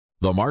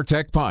The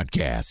MarTech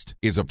Podcast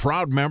is a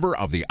proud member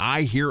of the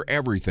I Hear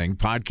Everything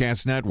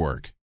Podcast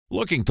Network.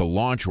 Looking to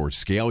launch or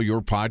scale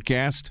your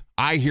podcast?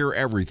 I Hear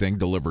Everything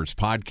delivers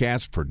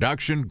podcast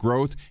production,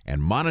 growth,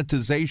 and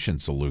monetization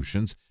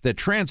solutions that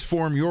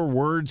transform your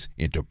words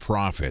into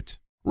profit.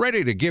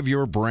 Ready to give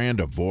your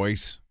brand a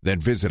voice? Then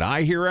visit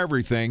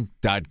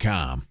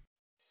iheareverything.com.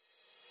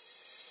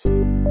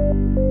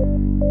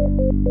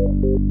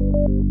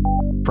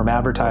 From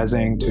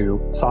advertising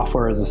to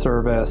software as a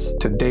service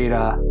to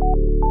data.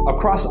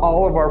 Across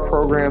all of our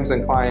programs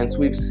and clients,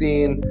 we've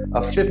seen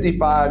a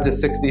 55 to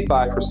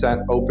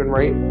 65% open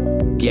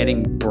rate.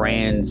 Getting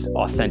brands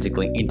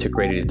authentically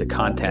integrated into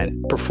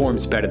content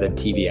performs better than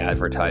TV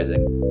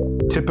advertising.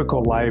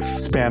 Typical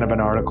lifespan of an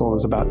article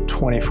is about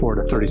 24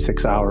 to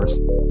 36 hours.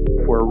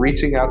 If we're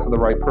reaching out to the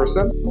right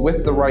person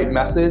with the right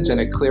message and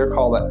a clear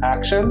call to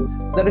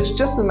action, then it's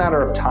just a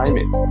matter of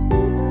timing.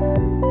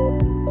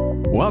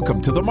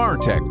 Welcome to the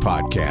MarTech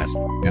Podcast,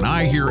 an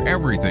I Hear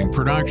Everything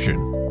production.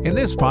 In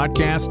this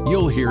podcast,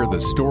 you'll hear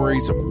the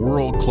stories of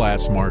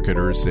world-class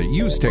marketers that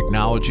use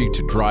technology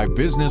to drive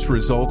business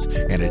results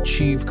and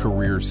achieve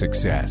career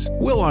success.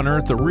 We'll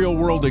unearth the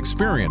real-world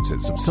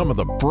experiences of some of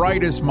the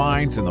brightest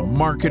minds in the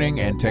marketing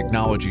and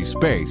technology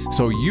space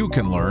so you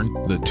can learn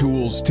the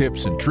tools,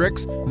 tips, and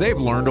tricks they've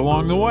learned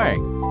along the way.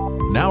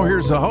 Now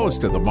here's the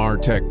host of the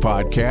MarTech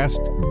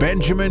Podcast,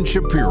 Benjamin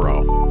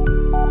Shapiro.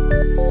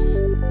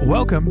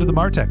 Welcome to the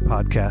MarTech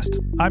Podcast.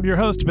 I'm your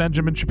host,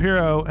 Benjamin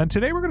Shapiro, and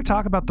today we're going to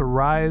talk about the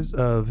rise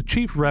of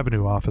chief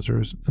revenue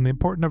officers and the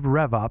importance of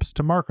RevOps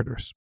to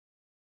marketers.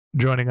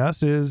 Joining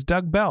us is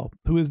Doug Bell,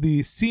 who is the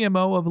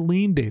CMO of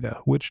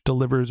LeanData, which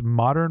delivers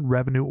modern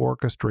revenue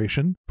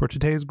orchestration for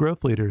today's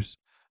growth leaders.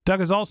 Doug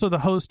is also the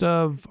host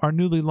of our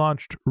newly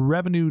launched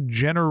Revenue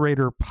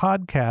Generator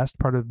podcast,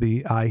 part of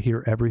the I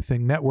Hear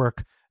Everything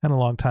network, and a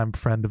longtime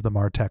friend of the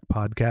MarTech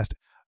Podcast.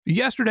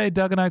 Yesterday,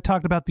 Doug and I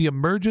talked about the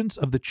emergence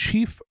of the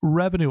Chief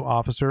Revenue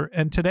Officer,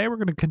 and today we're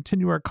going to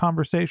continue our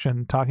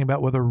conversation talking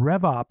about whether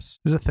RevOps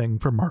is a thing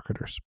for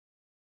marketers.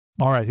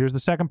 All right, here's the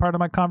second part of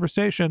my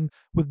conversation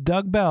with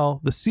Doug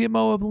Bell, the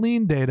CMO of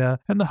LeanData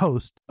and the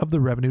host of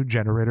the Revenue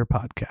Generator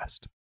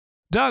podcast.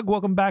 Doug,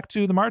 welcome back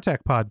to the MarTech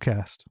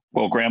Podcast.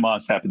 Well,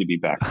 Grandma's happy to be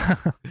back.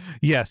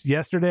 Yes,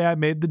 yesterday I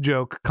made the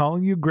joke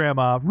calling you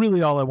Grandma.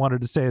 Really, all I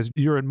wanted to say is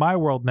you're in my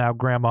world now,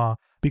 Grandma,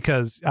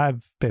 because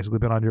I've basically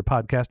been on your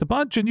podcast a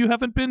bunch and you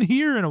haven't been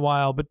here in a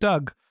while. But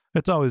Doug,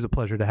 it's always a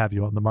pleasure to have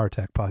you on the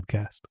MarTech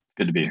Podcast. It's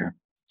good to be here.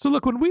 So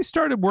look, when we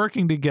started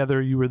working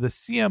together, you were the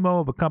CMO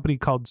of a company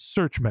called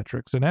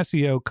Searchmetrics, an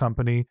SEO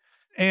company.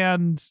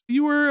 And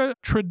you were a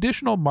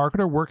traditional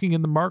marketer working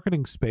in the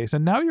marketing space.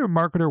 And now you're a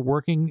marketer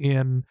working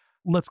in,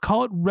 let's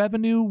call it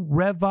revenue,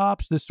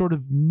 RevOps, this sort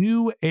of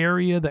new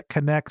area that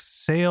connects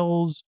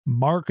sales,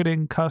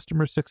 marketing,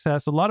 customer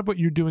success. A lot of what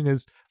you're doing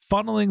is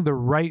funneling the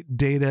right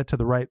data to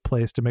the right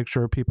place to make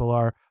sure people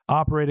are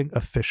operating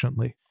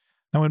efficiently.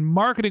 Now, in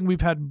marketing, we've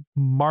had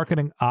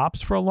marketing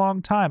ops for a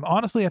long time.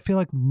 Honestly, I feel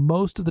like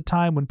most of the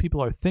time when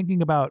people are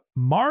thinking about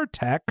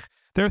MarTech,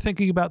 they're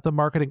thinking about the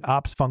marketing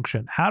ops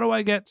function. How do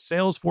I get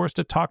Salesforce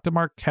to talk to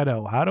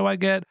Marketo? How do I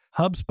get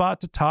HubSpot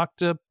to talk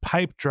to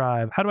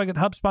Pipedrive? How do I get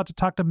HubSpot to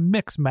talk to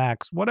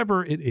Mixmax?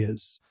 Whatever it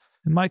is.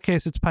 In my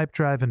case, it's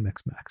Pipedrive and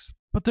Mixmax.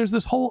 But there's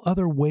this whole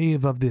other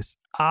wave of this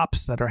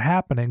ops that are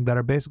happening that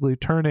are basically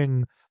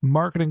turning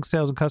marketing,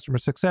 sales, and customer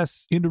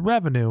success into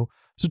revenue.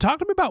 So talk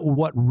to me about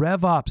what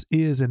RevOps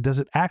is and does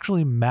it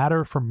actually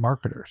matter for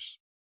marketers?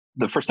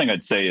 The first thing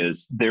I'd say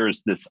is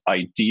there's this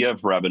idea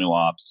of revenue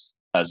ops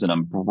as an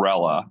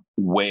umbrella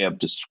way of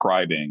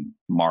describing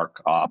Mark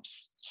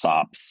Ops,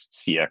 SOPs,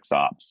 CX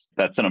Ops.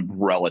 That's an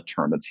umbrella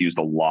term that's used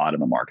a lot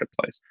in the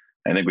marketplace.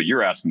 I think what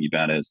you're asking me,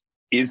 Ben,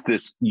 is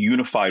this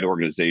unified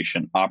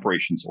organization,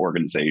 operations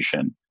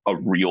organization, a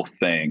real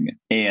thing?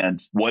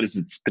 And what is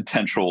its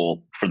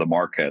potential for the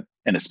market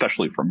and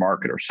especially for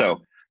marketers?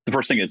 So the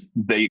first thing is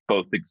they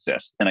both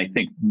exist. And I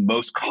think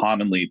most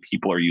commonly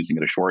people are using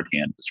it as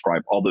shorthand to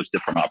describe all those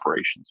different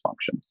operations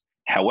functions.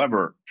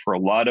 However, for a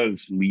lot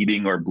of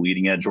leading or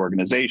bleeding edge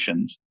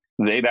organizations,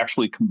 they've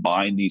actually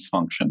combined these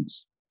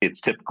functions. It's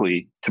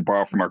typically, to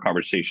borrow from our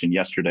conversation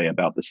yesterday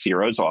about the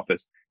CRO's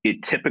office,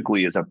 it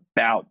typically is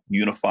about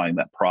unifying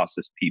that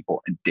process,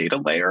 people, and data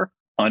layer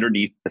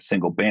underneath a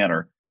single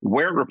banner.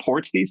 Where it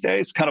reports these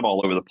days, kind of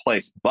all over the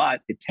place,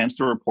 but it tends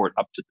to report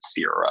up to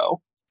the CRO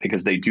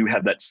because they do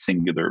have that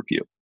singular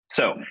view.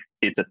 So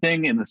it's a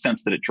thing in the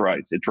sense that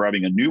it's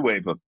driving a new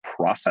wave of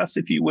process,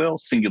 if you will,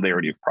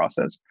 singularity of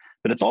process.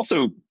 But it's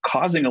also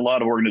causing a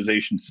lot of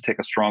organizations to take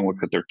a strong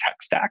look at their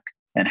tech stack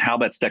and how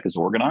that stack is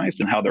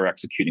organized and how they're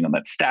executing on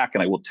that stack.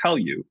 And I will tell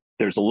you,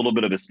 there's a little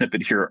bit of a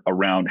snippet here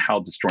around how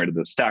disjointed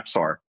those stacks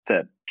are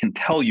that can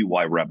tell you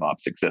why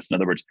RevOps exists. In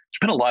other words, there's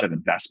been a lot of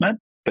investment,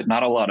 but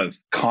not a lot of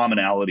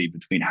commonality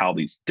between how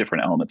these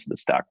different elements of the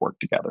stack work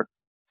together.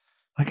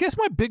 I guess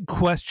my big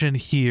question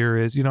here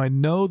is, I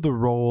know the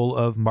role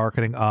of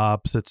marketing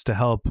ops. It's to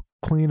help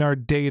clean our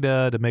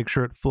data, to make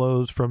sure it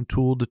flows from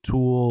tool to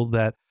tool,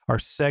 that our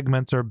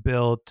segments are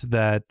built,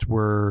 that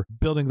we're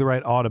building the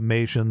right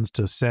automations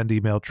to send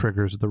email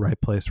triggers at the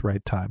right place,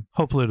 right time,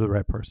 hopefully to the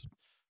right person.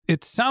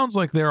 It sounds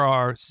like there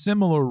are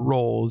similar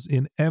roles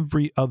in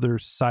every other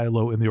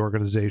silo in the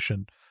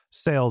organization: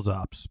 sales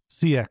ops,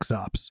 CX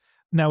ops.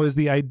 Now, is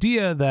the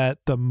idea that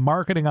the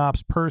marketing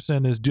ops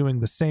person is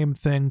doing the same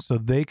thing so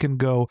they can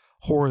go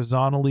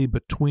horizontally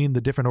between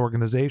the different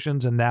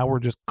organizations and now we're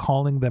just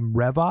calling them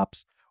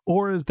RevOps?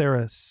 Or is there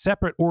a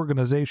separate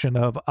organization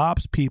of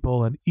ops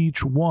people and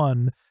each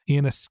one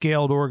in a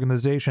scaled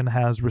organization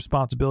has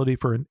responsibility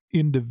for an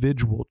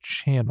individual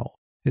channel?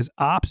 Is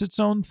ops its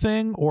own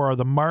thing, or are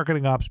the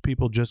marketing ops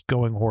people just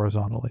going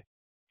horizontally?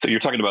 So you're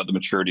talking about the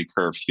maturity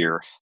curve here.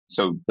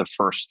 So the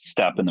first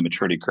step in the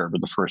maturity curve, or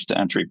the first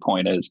entry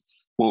point, is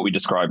what we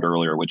described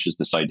earlier, which is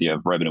this idea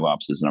of revenue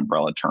ops as an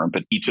umbrella term,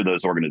 but each of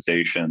those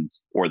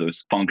organizations or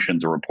those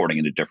functions are reporting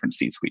into different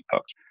C-suite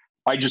folks.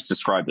 I just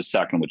described the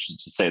second, which is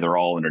to say they're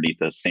all underneath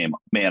the same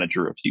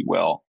manager, if you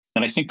will.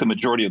 And I think the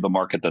majority of the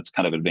market that's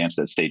kind of advanced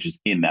at that stage is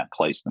in that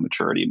place, the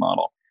maturity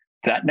model.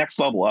 That next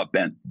level up,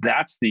 Ben,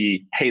 that's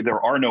the, hey,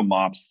 there are no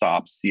MOPS,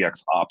 SOPs,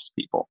 CX ops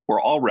people.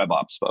 We're all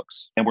RevOps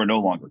folks, and we're no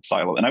longer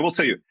siloed. And I will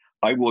tell you,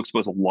 I will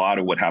expose a lot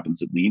of what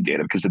happens at Lean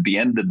Data, because at the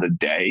end of the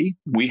day,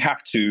 we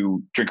have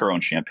to drink our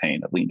own champagne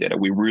at Lean Data.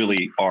 We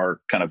really are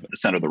kind of at the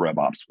center of the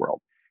RevOps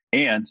world.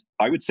 And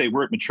I would say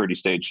we're at maturity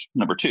stage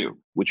number 2,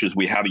 which is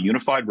we have a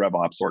unified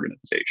RevOps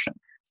organization.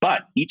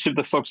 But each of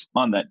the folks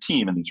on that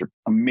team, and these are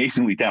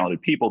amazingly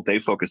talented people, they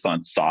focus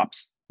on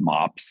SOPs,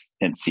 MOPS,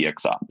 and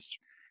CX ops.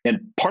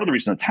 And part of the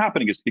reason that's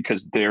happening is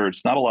because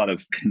there's not a lot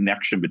of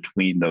connection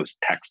between those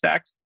tech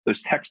stacks.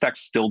 Those tech stacks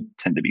still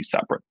tend to be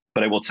separate.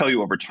 But I will tell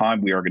you, over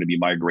time, we are going to be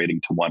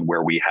migrating to one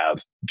where we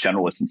have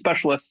generalists and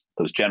specialists.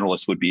 Those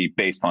generalists would be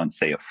based on,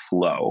 say, a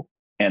flow,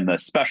 and the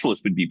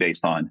specialist would be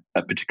based on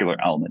a particular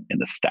element in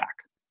the stack.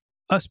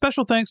 A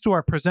special thanks to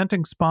our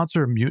presenting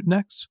sponsor,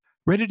 Mutinex.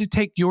 Ready to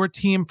take your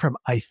team from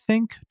I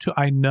think to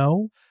I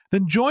know?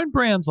 Then join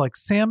brands like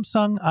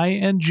Samsung,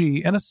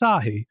 ING, and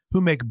Asahi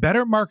who make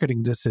better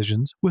marketing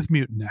decisions with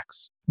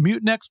Mutinex.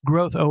 Mutinex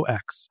Growth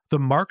OX, the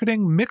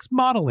marketing mix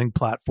modeling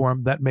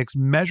platform that makes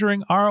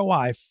measuring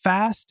ROI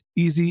fast,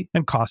 easy,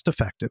 and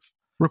cost-effective.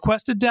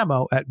 Request a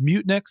demo at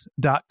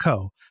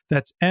mutinex.co.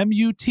 That's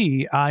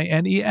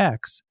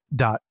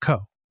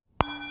MUTINEX.co.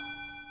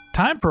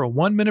 Time for a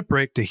 1-minute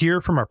break to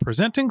hear from our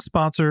presenting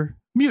sponsor,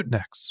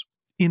 Mutinex.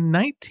 In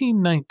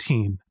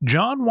 1919,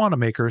 John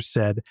Wanamaker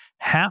said,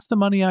 "Half the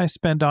money I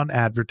spend on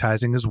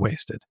advertising is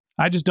wasted.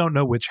 I just don't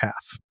know which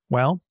half."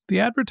 Well,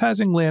 the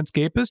advertising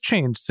landscape has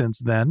changed since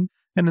then,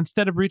 and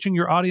instead of reaching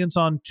your audience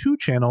on 2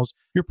 channels,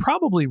 you're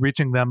probably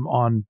reaching them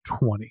on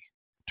 20.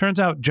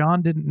 Turns out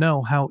John didn't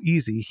know how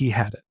easy he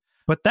had it.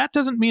 But that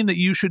doesn't mean that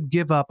you should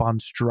give up on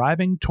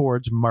striving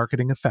towards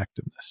marketing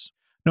effectiveness.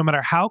 No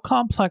matter how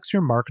complex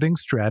your marketing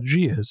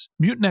strategy is,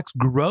 Mutinex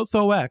Growth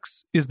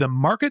OX is the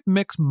market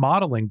mix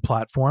modeling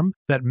platform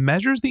that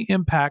measures the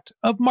impact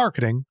of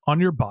marketing on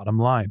your bottom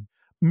line.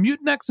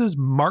 Mutinex's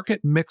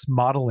market mix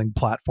modeling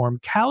platform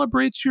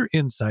calibrates your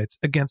insights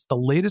against the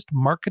latest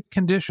market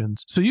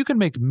conditions so you can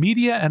make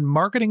media and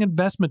marketing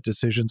investment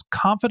decisions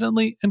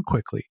confidently and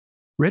quickly.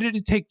 Ready to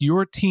take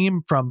your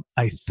team from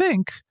I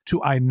think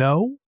to I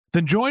know?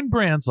 Then join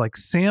brands like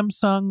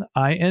Samsung,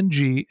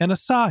 ING, and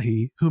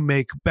Asahi who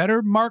make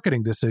better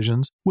marketing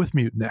decisions with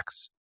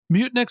Mutinex.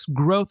 Mutinex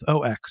Growth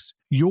OX.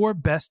 Your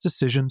best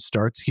decision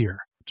starts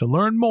here. To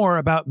learn more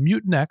about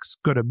Mutinex,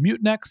 go to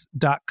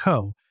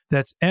mutinex.co.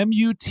 That's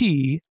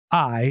MUTINEX.co.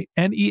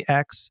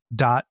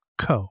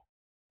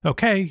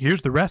 Okay,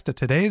 here's the rest of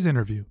today's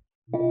interview.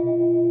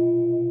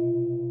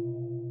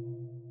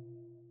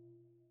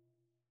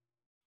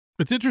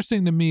 It's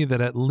interesting to me that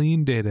at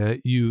Lean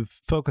Data, you've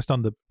focused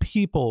on the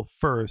people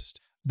first,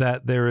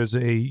 that there is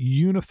a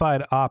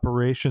unified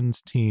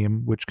operations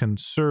team which can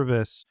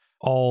service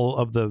all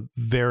of the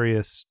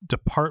various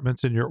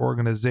departments in your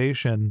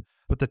organization,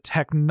 but the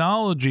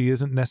technology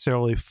isn't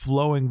necessarily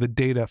flowing the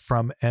data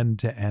from end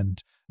to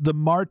end. The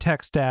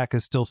MarTech stack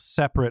is still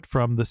separate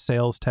from the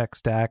sales tech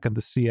stack and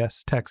the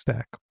CS tech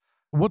stack.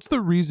 What's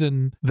the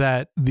reason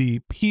that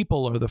the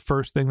people are the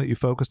first thing that you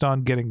focused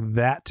on, getting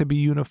that to be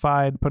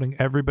unified, putting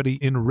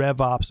everybody in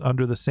RevOps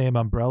under the same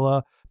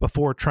umbrella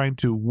before trying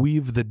to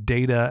weave the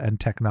data and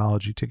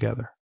technology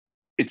together?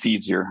 It's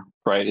easier,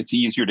 right? It's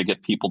easier to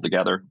get people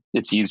together.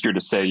 It's easier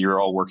to say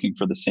you're all working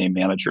for the same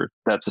manager.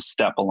 That's a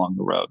step along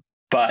the road.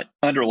 But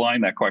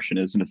underlying that question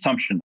is an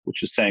assumption,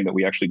 which is saying that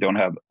we actually don't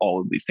have all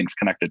of these things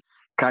connected.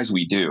 Guys,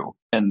 we do.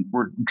 And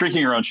we're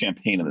drinking our own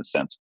champagne in a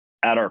sense.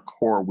 At our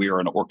core, we are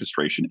an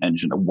orchestration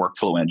engine, a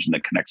workflow engine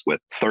that connects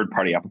with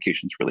third-party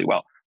applications really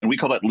well. And we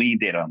call that Lean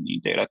Data on Lean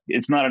Data.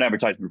 It's not an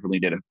advertisement for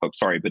Lean Data, folks,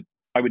 sorry, but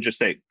I would just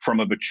say from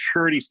a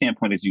maturity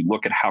standpoint, as you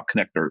look at how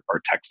connected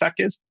our tech stack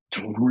is,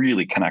 it's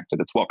really connected.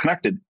 It's well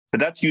connected,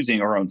 but that's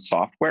using our own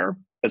software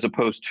as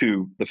opposed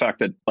to the fact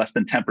that less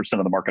than 10%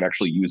 of the market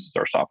actually uses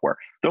our software.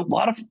 There are a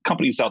lot of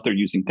companies out there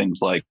using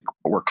things like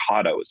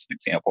Workato as an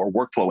example, or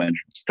workflow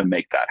engines to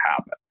make that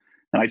happen.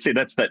 And I'd say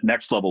that's that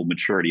next level of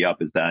maturity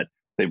up, is that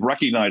They've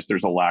recognized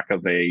there's a lack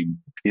of a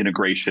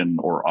integration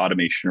or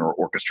automation or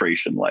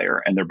orchestration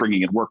layer, and they're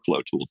bringing in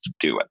workflow tools to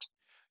do it.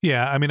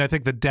 Yeah, I mean, I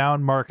think the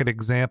down market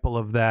example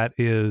of that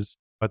is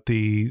at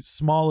the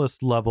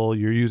smallest level,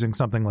 you're using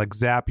something like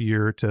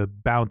Zapier to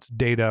bounce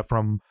data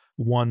from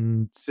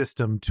one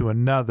system to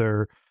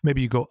another.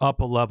 Maybe you go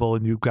up a level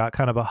and you've got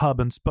kind of a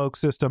hub and spoke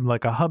system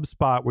like a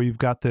HubSpot where you've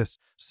got this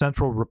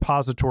central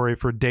repository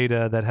for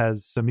data that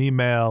has some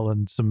email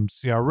and some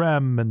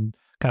CRM and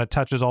kind of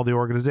touches all the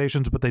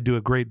organizations, but they do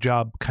a great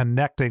job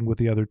connecting with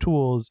the other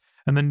tools.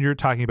 And then you're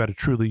talking about a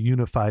truly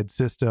unified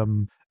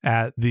system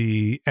at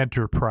the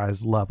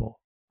enterprise level.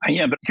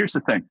 Yeah, but here's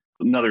the thing.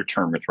 Another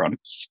term we're throwing, who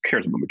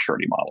cares about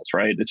maturity models,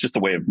 right? It's just a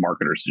way of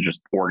marketers to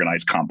just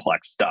organize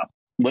complex stuff.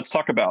 Let's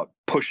talk about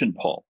push and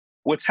pull.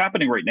 What's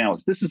happening right now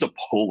is this is a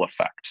pull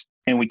effect.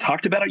 And we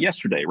talked about it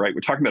yesterday, right?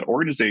 We're talking about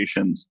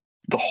organizations,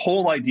 the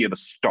whole idea of a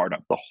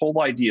startup, the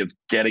whole idea of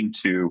getting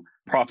to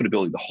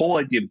profitability, the whole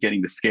idea of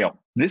getting to scale.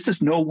 This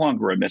is no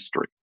longer a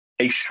mystery.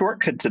 A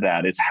shortcut to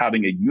that is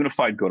having a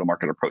unified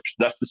go-to-market approach.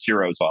 That's the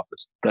CRO's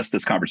office. That's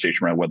this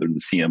conversation around whether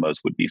the CMOs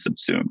would be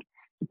subsumed.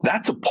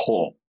 That's a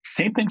pull.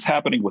 Same thing's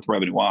happening with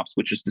revenue ops,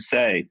 which is to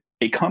say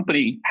a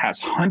company has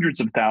hundreds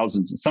of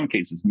thousands, in some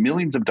cases,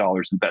 millions of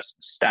dollars invested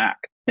in stack,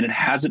 and it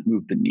hasn't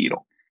moved the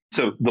needle.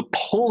 So the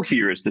pull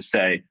here is to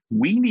say,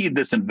 we need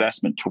this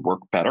investment to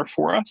work better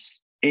for us.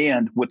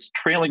 And what's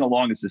trailing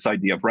along is this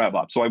idea of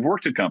RevOps. So I've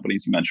worked at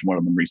companies, you mentioned one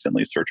of them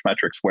recently,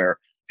 Searchmetrics, where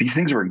these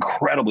things are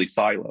incredibly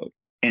siloed.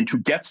 And to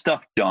get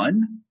stuff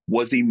done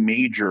was a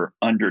major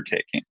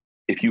undertaking.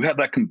 If you have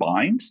that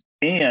combined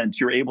and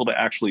you're able to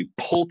actually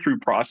pull through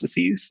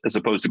processes as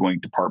opposed to going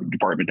department to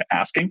department to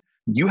asking,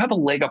 you have a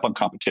leg up on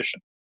competition.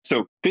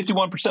 So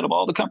 51% of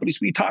all the companies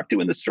we talked to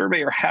in the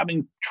survey are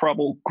having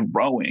trouble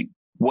growing.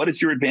 What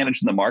is your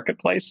advantage in the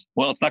marketplace?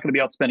 Well, it's not going to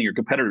be outspending your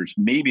competitors.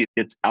 Maybe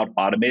it's out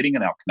automating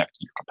and out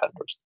connecting your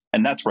competitors.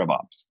 And that's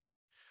RevOps.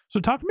 So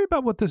talk to me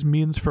about what this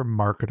means for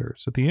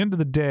marketers. At the end of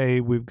the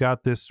day, we've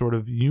got this sort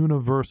of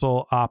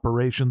universal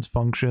operations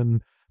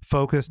function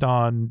focused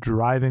on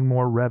driving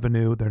more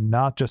revenue. They're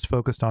not just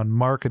focused on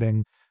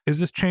marketing. Is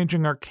this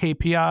changing our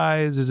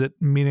KPIs? Is it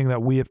meaning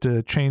that we have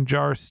to change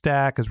our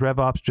stack? Is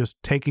RevOps just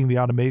taking the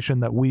automation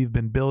that we've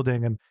been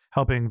building and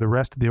helping the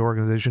rest of the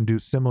organization do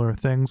similar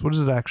things? What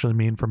does it actually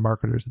mean for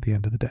marketers at the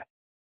end of the day?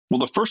 Well,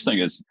 the first thing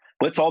is,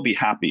 let's all be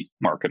happy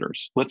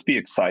marketers. Let's be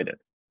excited.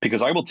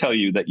 Because I will tell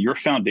you that your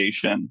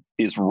foundation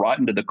is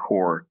rotten to the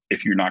core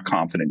if you're not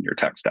confident in your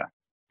tech stack.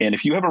 And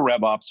if you have a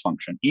RevOps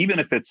function, even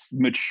if it's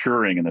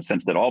maturing in the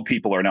sense that all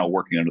people are now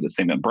working under the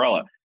same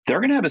umbrella, they're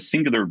going to have a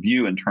singular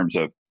view in terms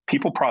of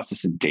people,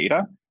 process, and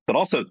data. But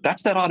also,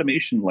 that's that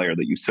automation layer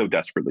that you so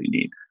desperately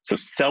need. So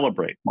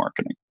celebrate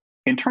marketing.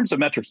 In terms of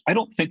metrics, I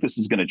don't think this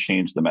is going to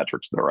change the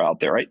metrics that are out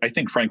there. I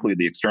think, frankly,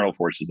 the external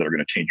forces that are going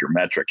to change your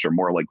metrics are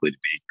more likely to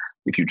be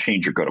if you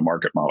change your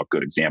go-to-market model. A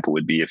good example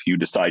would be if you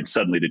decide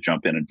suddenly to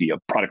jump in and be a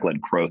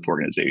product-led growth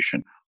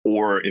organization,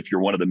 or if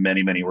you're one of the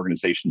many, many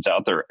organizations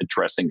out there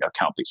addressing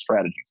account-based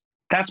strategies.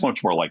 That's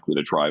much more likely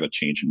to drive a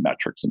change in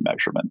metrics and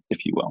measurement,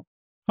 if you will.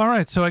 All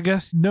right, so I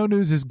guess no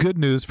news is good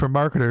news for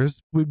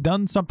marketers. We've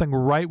done something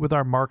right with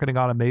our marketing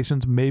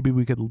automations. Maybe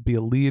we could be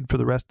a lead for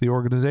the rest of the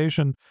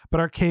organization, but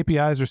our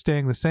KPIs are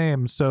staying the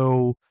same.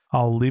 So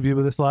I'll leave you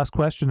with this last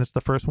question. It's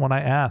the first one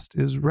I asked.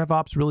 Is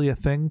RevOps really a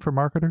thing for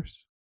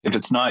marketers? If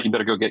it's not, you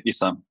better go get you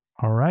some.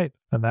 All right,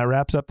 and that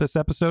wraps up this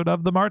episode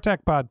of the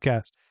MarTech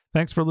Podcast.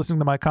 Thanks for listening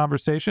to my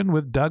conversation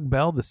with Doug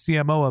Bell, the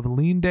CMO of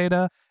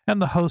LeanData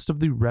and the host of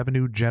the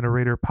Revenue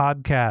Generator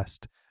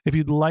Podcast. If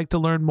you'd like to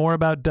learn more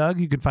about Doug,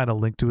 you can find a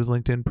link to his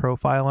LinkedIn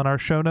profile in our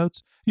show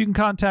notes. You can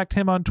contact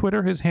him on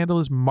Twitter. His handle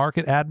is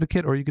Market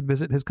Advocate, or you can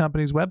visit his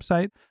company's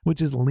website,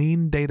 which is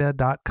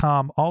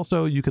leandata.com.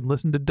 Also, you can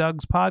listen to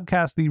Doug's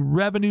podcast, the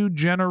Revenue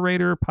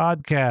Generator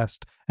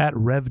Podcast, at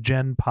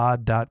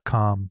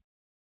revgenpod.com.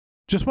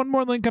 Just one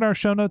more link in our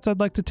show notes I'd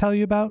like to tell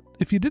you about.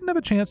 If you didn't have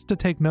a chance to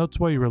take notes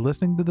while you were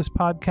listening to this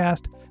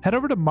podcast, head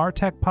over to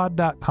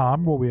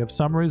martechpod.com, where we have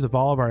summaries of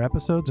all of our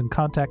episodes and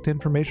contact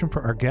information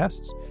for our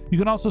guests. You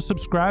can also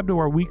subscribe to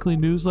our weekly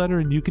newsletter,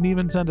 and you can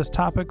even send us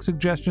topic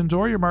suggestions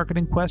or your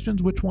marketing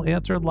questions, which we'll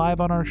answer live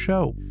on our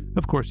show.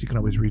 Of course, you can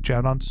always reach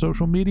out on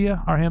social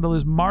media. Our handle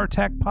is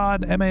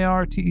MarTechPod,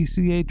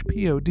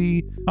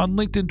 MarTechPod, on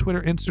LinkedIn,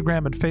 Twitter,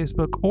 Instagram, and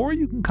Facebook, or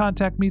you can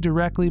contact me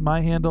directly.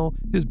 My handle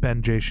is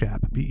Ben J.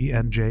 Shap,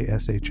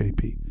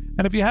 BenJShap.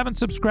 And if you haven't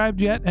subscribed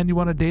yet and you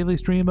want a daily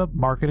stream of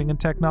marketing and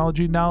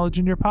technology knowledge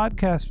in your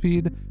podcast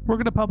feed, we're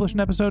going to publish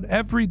an episode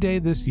every day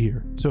this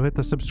year. So hit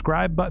the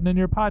subscribe button in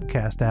your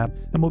podcast app,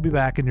 and we'll be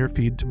back in your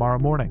feed tomorrow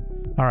morning.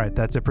 All right,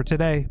 that's it for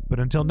today. But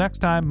until next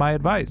time, my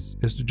advice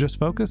is to just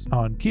focus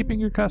on keeping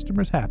your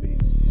customers happy.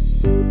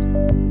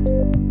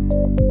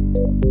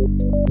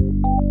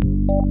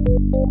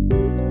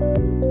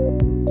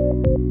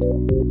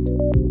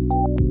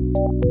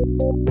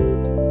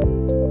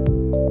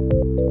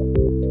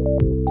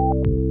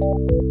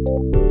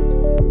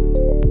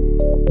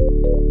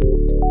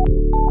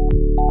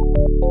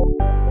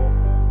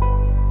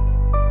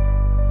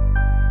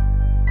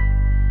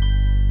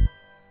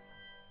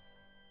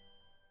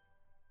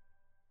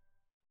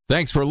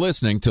 Thanks for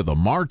listening to the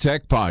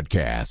MarTech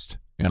Podcast,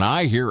 an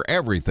I Hear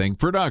Everything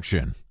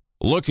production.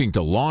 Looking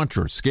to launch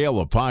or scale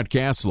a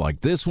podcast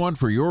like this one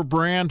for your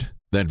brand?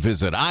 Then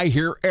visit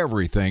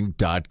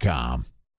iheareverything.com.